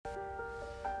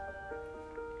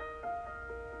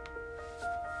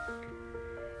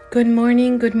Good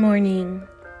morning, good morning.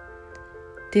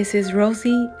 This is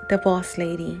Rosie, the Boss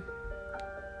Lady.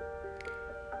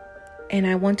 And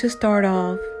I want to start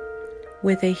off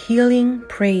with a healing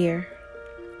prayer.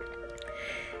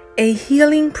 A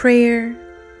healing prayer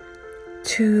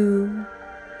to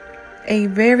a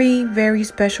very, very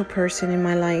special person in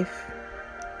my life.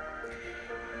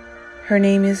 Her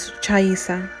name is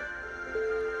Chaisa.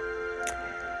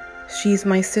 She's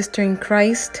my sister in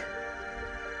Christ,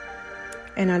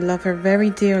 and I love her very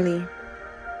dearly.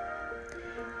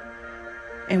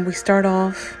 And we start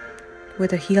off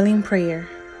with a healing prayer.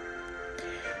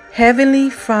 Heavenly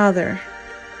Father,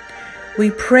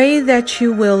 we pray that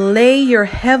you will lay your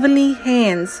heavenly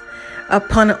hands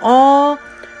upon all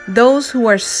those who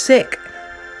are sick.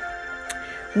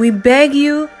 We beg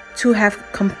you to have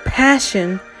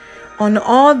compassion on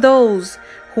all those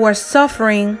who are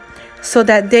suffering so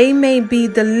that they may be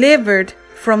delivered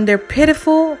from their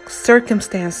pitiful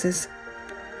circumstances.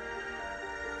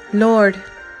 Lord,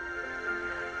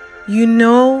 you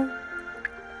know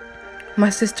my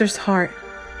sister's heart.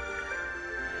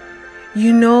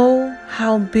 You know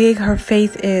how big her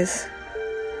faith is.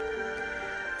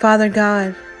 Father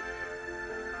God,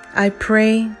 I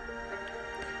pray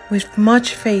with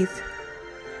much faith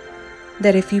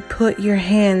that if you put your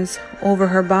hands over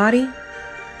her body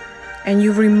and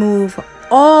you remove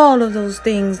all of those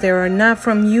things that are not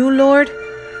from you, Lord,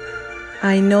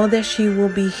 I know that she will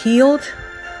be healed.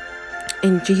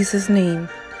 In Jesus' name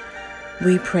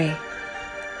we pray.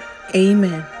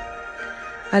 Amen.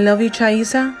 I love you,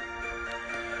 Chaisa.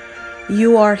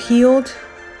 You are healed.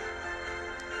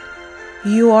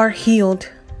 You are healed.